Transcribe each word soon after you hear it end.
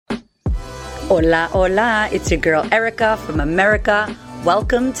Hola, hola. It's your girl Erica from America.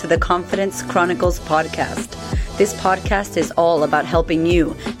 Welcome to the Confidence Chronicles podcast. This podcast is all about helping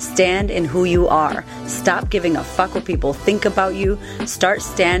you stand in who you are. Stop giving a fuck what people think about you. Start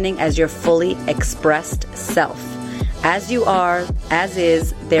standing as your fully expressed self. As you are, as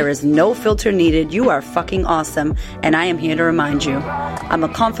is, there is no filter needed. You are fucking awesome, and I am here to remind you. I'm a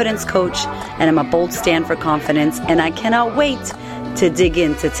confidence coach, and I'm a bold stand for confidence, and I cannot wait to dig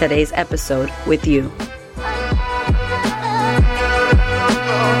into today's episode with you.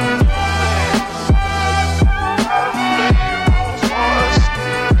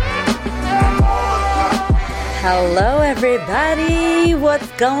 Hello, everybody.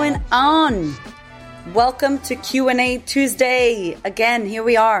 What's going on? Welcome to Q&A Tuesday. Again, here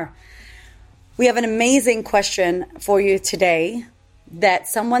we are. We have an amazing question for you today that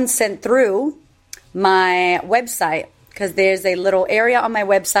someone sent through my website, because there's a little area on my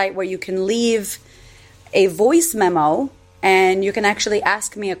website where you can leave a voice memo and you can actually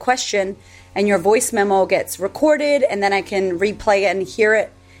ask me a question, and your voice memo gets recorded, and then I can replay it and hear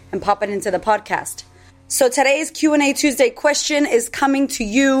it and pop it into the podcast. So today's Q&A Tuesday question is coming to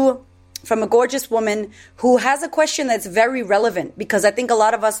you from a gorgeous woman who has a question that's very relevant, because I think a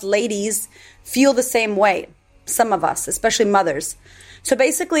lot of us ladies feel the same way. Some of us, especially mothers. So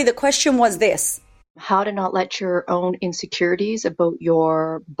basically the question was this: how to not let your own insecurities about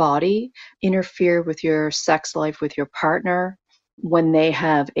your body interfere with your sex life with your partner when they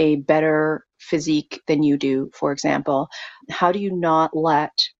have a better physique than you do, for example. How do you not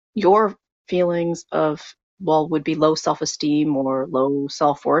let your feelings of, would be low self-esteem or low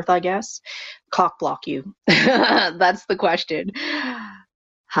self-worth, I guess, cock block you? That's the question.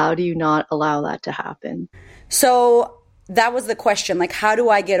 How do you not allow that to happen? So that was the question. Like, how do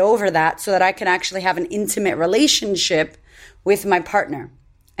I get over that so that I can actually have an intimate relationship with my partner?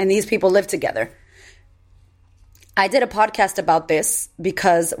 And these people live together. I did a podcast about this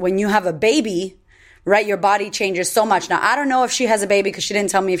because when you have a baby, right, your body changes so much. Now, I don't know if she has a baby because she didn't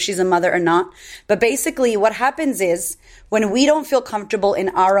tell me if she's a mother or not. But basically what happens is when we don't feel comfortable in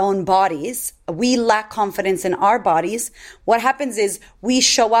our own bodies, we lack confidence in our bodies. What happens is we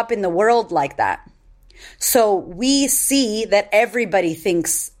show up in the world like that. So we see that everybody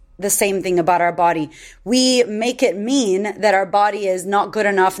thinks the same thing about our body. We make it mean that our body is not good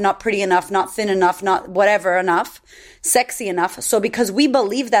enough, not pretty enough, not thin enough, not whatever enough, sexy enough. So because we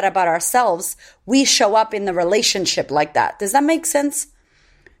believe that about ourselves, we show up in the relationship like that. Does that make sense?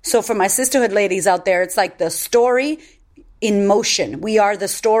 So for my sisterhood ladies out there, it's like the story in motion. We are the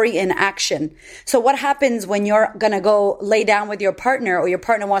story in action. So what happens when you're going to go lay down with your partner, or your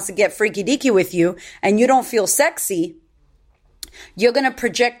partner wants to get freaky deaky with you and you don't feel sexy? You're going to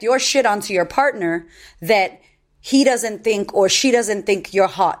project your shit onto your partner that he doesn't think or she doesn't think you're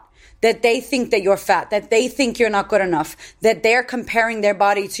hot, that they think that you're fat, that they think you're not good enough, that they're comparing their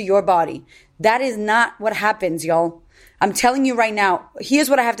body to your body. That is not what happens, y'all. I'm telling you right now, here's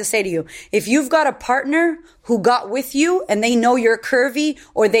what I have to say to you. If you've got a partner who got with you and they know you're curvy,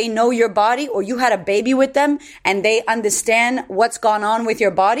 or they know your body, or you had a baby with them and they understand what's gone on with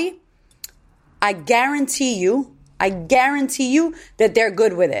your body, I guarantee you that they're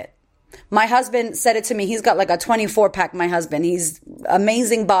good with it. My husband said it to me. He's got like a 24-pack, my husband. He's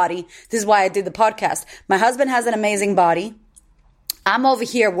amazing body. This is why I did the podcast. My husband has an amazing body. I'm over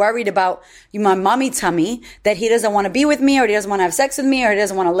here worried about my mommy tummy, that he doesn't want to be with me, or he doesn't want to have sex with me, or he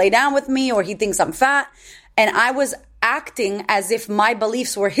doesn't want to lay down with me, or he thinks I'm fat. And I was acting as if my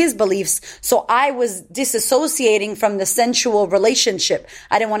beliefs were his beliefs. So I was disassociating from the sensual relationship.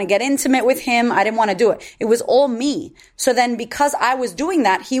 I didn't want to get intimate with him. I didn't want to do it. It was all me. So then because I was doing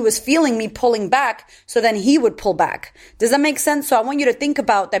that, he was feeling me pulling back. So then he would pull back. Does that make sense? So I want you to think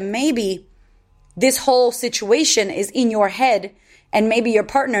about that. Maybe this whole situation is in your head, and maybe your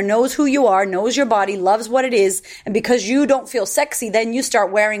partner knows who you are, knows your body, loves what it is. And because you don't feel sexy, then you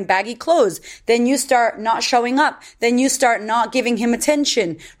start wearing baggy clothes. Then you start not showing up. Then you start not giving him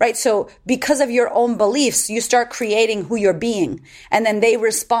attention, right? So because of your own beliefs, you start creating who you're being. And then they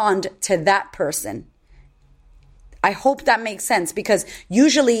respond to that person. I hope that makes sense, because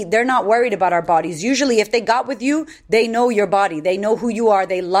usually they're not worried about our bodies. Usually if they got with you, they know your body. They know who you are.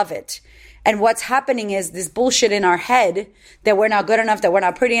 They love it. And what's happening is this bullshit in our head that we're not good enough, that we're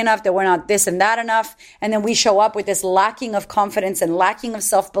not pretty enough, that we're not this and that enough. And then we show up with this lacking of confidence and lacking of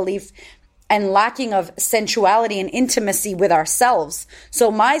self-belief and lacking of sensuality and intimacy with ourselves.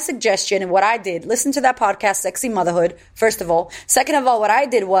 So my suggestion and what I did, listen to that podcast, Sexy Motherhood, first of all. Second of all, what I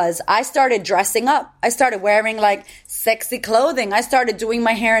did was I started dressing up. I started wearing like sexy clothing. I started doing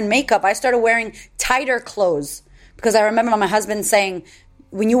my hair and makeup. I started wearing tighter clothes because I remember my husband saying,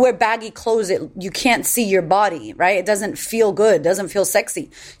 when you wear baggy clothes, you can't see your body, right? It doesn't feel good, doesn't feel sexy.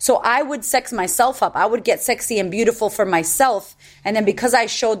 So I would sex myself up. I would get sexy and beautiful for myself. And then because I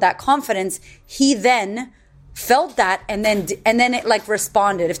showed that confidence, he then felt that and then it like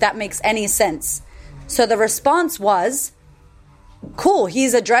responded, if that makes any sense. So the response was, cool.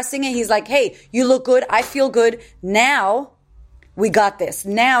 He's addressing it. He's like, hey, you look good. I feel good. Now we got this.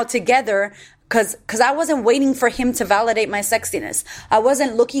 Now together, because I wasn't waiting for him to validate my sexiness. I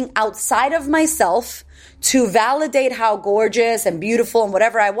wasn't looking outside of myself to validate how gorgeous and beautiful and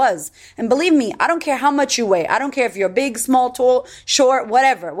whatever I was. And believe me, I don't care how much you weigh. I don't care if you're big, small, tall, short,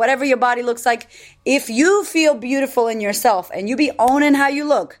 whatever your body looks like. If you feel beautiful in yourself and you be owning how you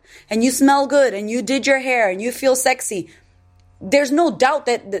look and you smell good and you did your hair and you feel sexy, there's no doubt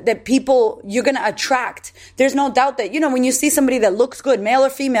that people you're going to attract. There's no doubt that, when you see somebody that looks good, male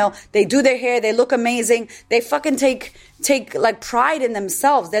or female, they do their hair, they look amazing, they fucking take like pride in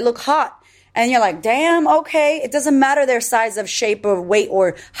themselves. They look hot. And you're like, damn, okay. It doesn't matter their size of shape or weight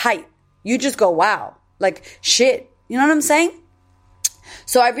or height. You just go, wow, like shit. You know what I'm saying?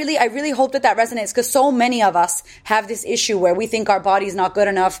 So I really hope that resonates, because so many of us have this issue where we think our body's not good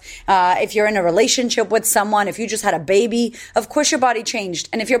enough. If you're in a relationship with someone, if you just had a baby, of course your body changed.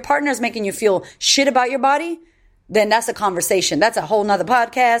 And if your partner's making you feel shit about your body, then that's a conversation. That's a whole nother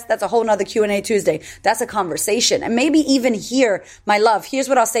podcast. That's a whole nother Q&A Tuesday. That's a conversation. And maybe even here, my love, here's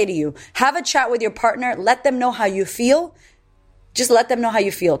what I'll say to you. Have a chat with your partner. Let them know how you feel. Just let them know how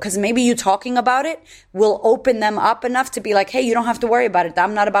you feel, because maybe you talking about it will open them up enough to be like, hey, you don't have to worry about it.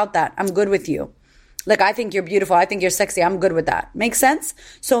 I'm not about that. I'm good with you. Like, I think you're beautiful. I think you're sexy. I'm good with that. Make sense?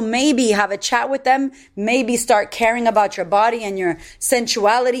 So maybe have a chat with them. Maybe start caring about your body and your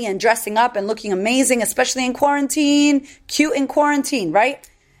sensuality and dressing up and looking amazing, especially in quarantine. Cute in quarantine, right?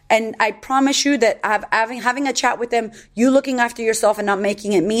 And I promise you that having a chat with them, you looking after yourself and not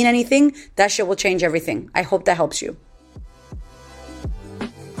making it mean anything, that shit will change everything. I hope that helps you.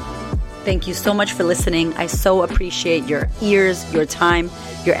 Thank you so much for listening. I so appreciate your ears, your time,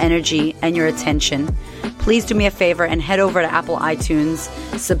 your energy, and your attention. Please do me a favor and head over to Apple iTunes,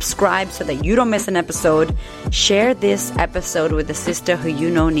 subscribe so that you don't miss an episode. Share this episode with a sister who you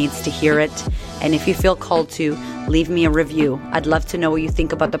know needs to hear it. And if you feel called to, leave me a review. I'd love to know what you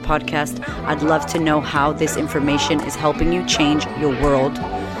think about the podcast. I'd love to know how this information is helping you change your world.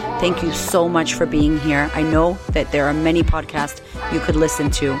 Thank you so much for being here. I know that there are many podcasts you could listen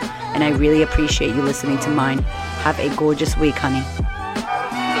to, and I really appreciate you listening to mine. Have a gorgeous week, honey.